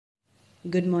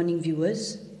Good morning,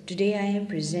 viewers. Today I am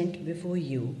present before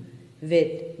you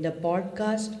with the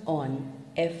podcast on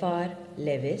F.R.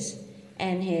 Leavis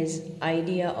and his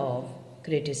idea of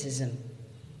criticism.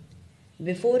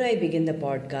 Before I begin the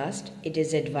podcast, it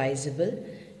is advisable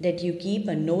that you keep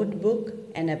a notebook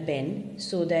and a pen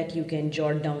so that you can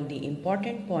jot down the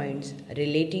important points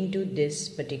relating to this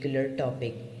particular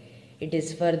topic. It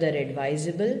is further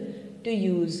advisable to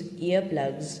use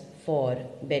earplugs for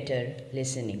better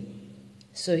listening.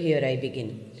 So here I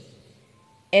begin.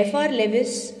 F.R.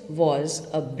 Leavis was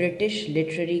a British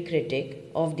literary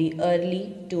critic of the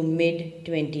early to mid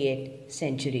 20th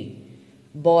century.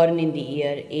 Born in the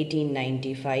year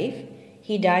 1895,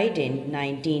 he died in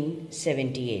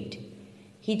 1978.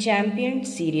 He championed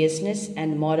seriousness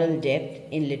and moral depth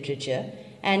in literature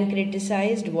and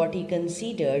criticized what he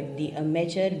considered the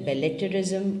amateur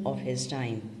belletrism of his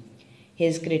time.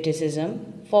 His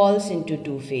criticism falls into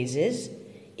two phases.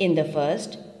 In the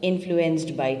first,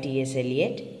 influenced by T.S.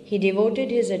 Eliot, he devoted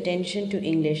his attention to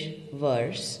English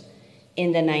verse.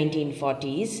 In the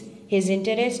 1940s, his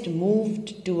interest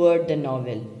moved toward the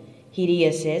novel. He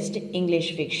reassessed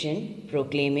English fiction,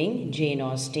 proclaiming Jane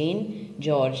Austen,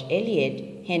 George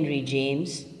Eliot, Henry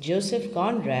James, Joseph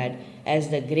Conrad as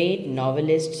the great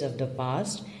novelists of the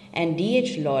past and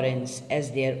D.H. Lawrence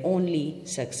as their only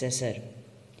successor.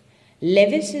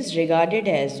 Leavis is regarded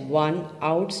as one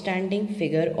outstanding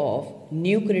figure of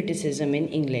new criticism in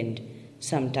England.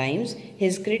 Sometimes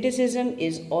his criticism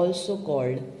is also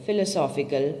called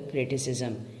philosophical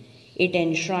criticism. It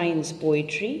enshrines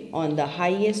poetry on the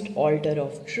highest altar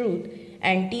of truth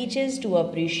and teaches to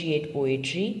appreciate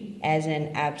poetry as an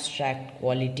abstract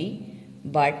quality,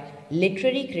 but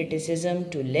literary criticism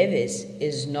to Leavis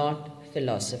is not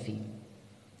philosophy.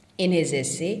 In his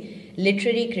essay,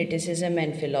 Literary Criticism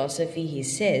and Philosophy, he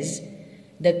says,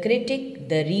 "The critic,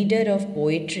 the reader of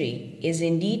poetry, is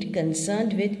indeed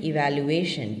concerned with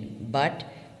evaluation, but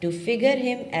to figure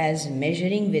him as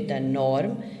measuring with a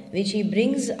norm which he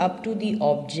brings up to the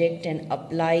object and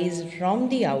applies from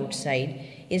the outside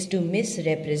is to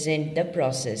misrepresent the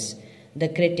process. The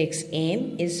critic's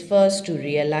aim is first to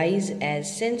realize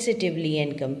as sensitively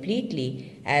and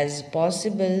completely as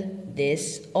possible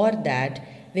this or that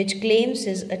which claims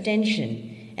his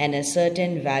attention, and a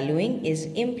certain valuing is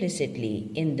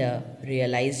implicitly in the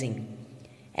realizing.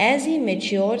 As he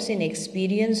matures in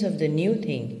experience of the new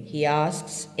thing, he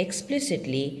asks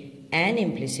explicitly and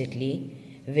implicitly,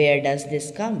 where does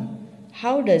this come?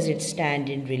 How does it stand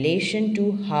in relation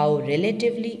to how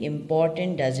relatively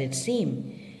important does it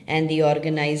seem, and the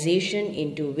organization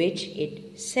into which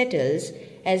it settles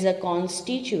as a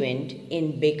constituent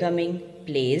in becoming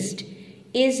placed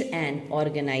is an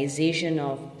organization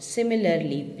of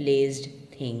similarly placed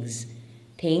things,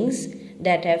 things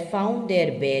that have found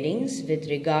their bearings with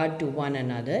regard to one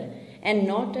another, and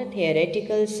not a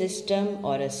theoretical system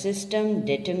or a system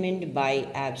determined by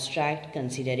abstract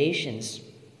considerations.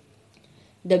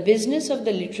 The business of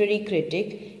the literary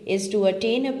critic is to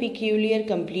attain a peculiar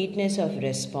completeness of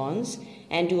response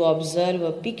and to observe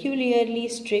a peculiarly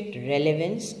strict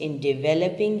relevance in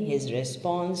developing his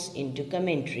response into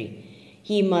commentary.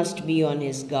 He must be on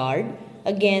his guard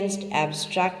against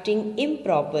abstracting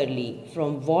improperly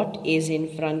from what is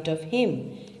in front of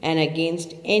him and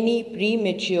against any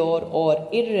premature or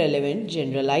irrelevant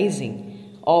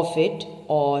generalizing of it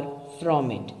or from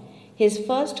it. His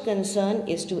first concern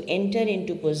is to enter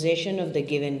into possession of the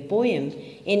given poem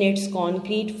in its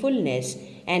concrete fullness,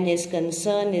 and his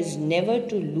concern is never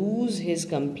to lose his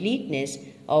completeness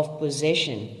of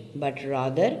possession, but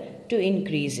rather to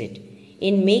increase it.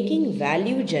 In making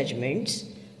value judgments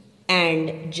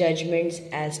and judgments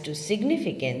as to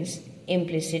significance,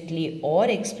 implicitly or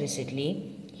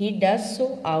explicitly, he does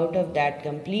so out of that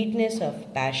completeness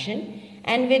of passion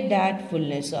and with that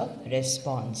fullness of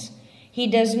response. He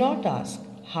does not ask,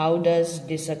 how does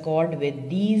this accord with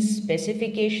these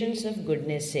specifications of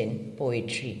goodness in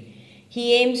poetry?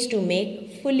 He aims to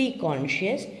make fully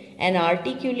conscious and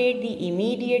articulate the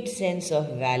immediate sense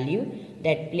of value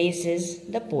that places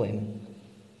the poem.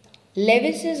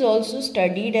 Leavis is also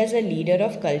studied as a leader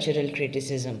of cultural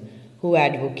criticism, who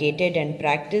advocated and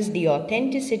practiced the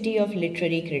authenticity of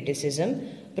literary criticism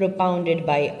propounded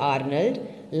by Arnold,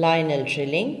 Lionel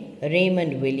Trilling,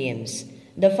 Raymond Williams.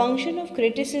 The function of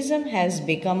criticism has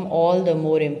become all the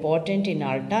more important in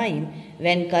our time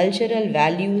when cultural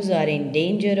values are in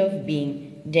danger of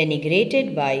being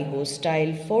denigrated by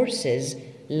hostile forces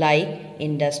like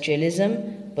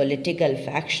industrialism, political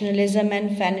factionalism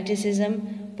and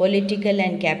fanaticism, political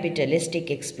and capitalistic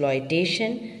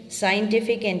exploitation,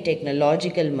 scientific and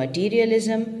technological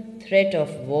materialism, threat of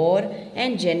war,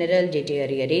 and general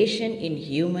deterioration in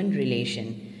human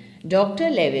relation. Dr.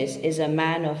 Leavis is a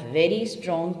man of very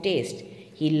strong taste.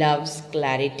 He loves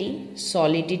clarity,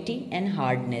 solidity, and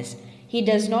hardness. He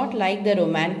does not like the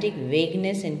romantic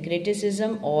vagueness in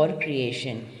criticism or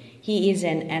creation. He is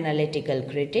an analytical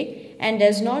critic and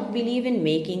does not believe in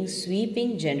making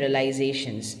sweeping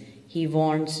generalizations. He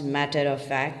wants matter of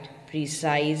fact,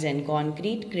 precise, and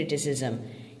concrete criticism.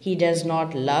 He does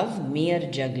not love mere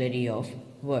jugglery of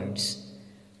words.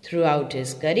 Throughout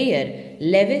his career,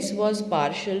 Leavis was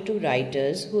partial to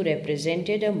writers who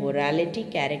represented a morality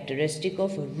characteristic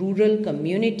of rural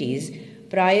communities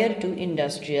prior to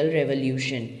industrial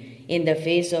revolution. In the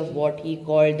face of what he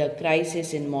called the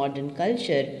crisis in modern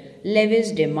culture,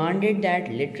 Leavis demanded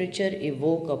that literature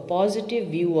evoke a positive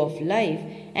view of life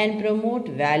and promote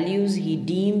values he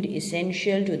deemed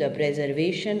essential to the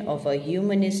preservation of a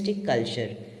humanistic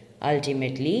culture.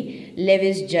 Ultimately,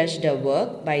 Leavis judged a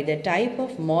work by the type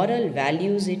of moral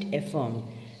values it affirmed.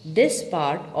 This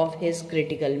part of his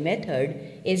critical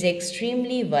method is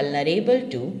extremely vulnerable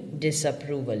to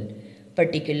disapproval,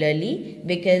 particularly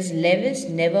because Leavis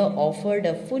never offered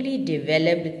a fully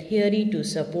developed theory to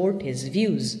support his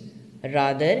views.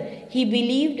 Rather, he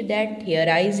believed that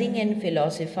theorizing and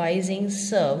philosophizing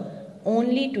serve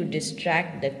only to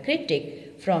distract the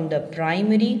critic from the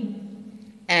primary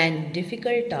and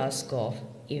difficult task of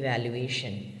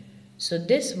evaluation. So,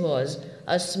 this was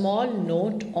a small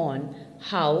note on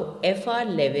how F.R.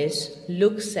 Leavis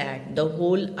looks at the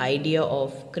whole idea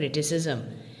of criticism.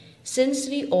 Since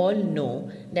we all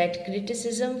know that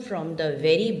criticism from the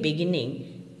very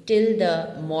beginning till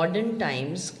the modern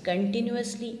times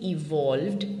continuously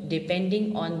evolved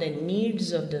depending on the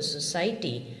needs of the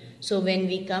society, so when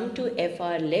we come to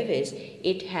F.R. Leavis,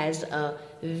 it has a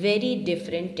very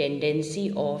different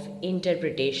tendency of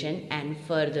interpretation and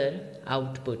further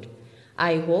output.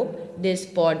 I hope this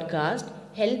podcast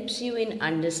helps you in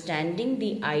understanding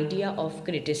the idea of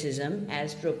criticism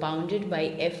as propounded by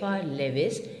F.R.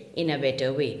 Leavis in a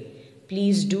better way.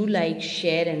 Please do like,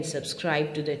 share and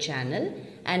subscribe to the channel,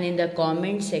 and in the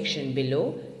comment section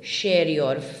below share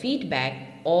your feedback,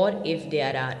 or if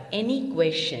there are any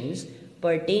questions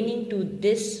pertaining to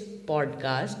this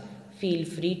podcast, feel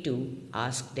free to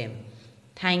ask them.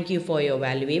 Thank you for your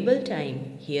valuable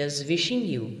time. Here's wishing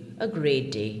you a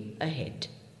great day ahead.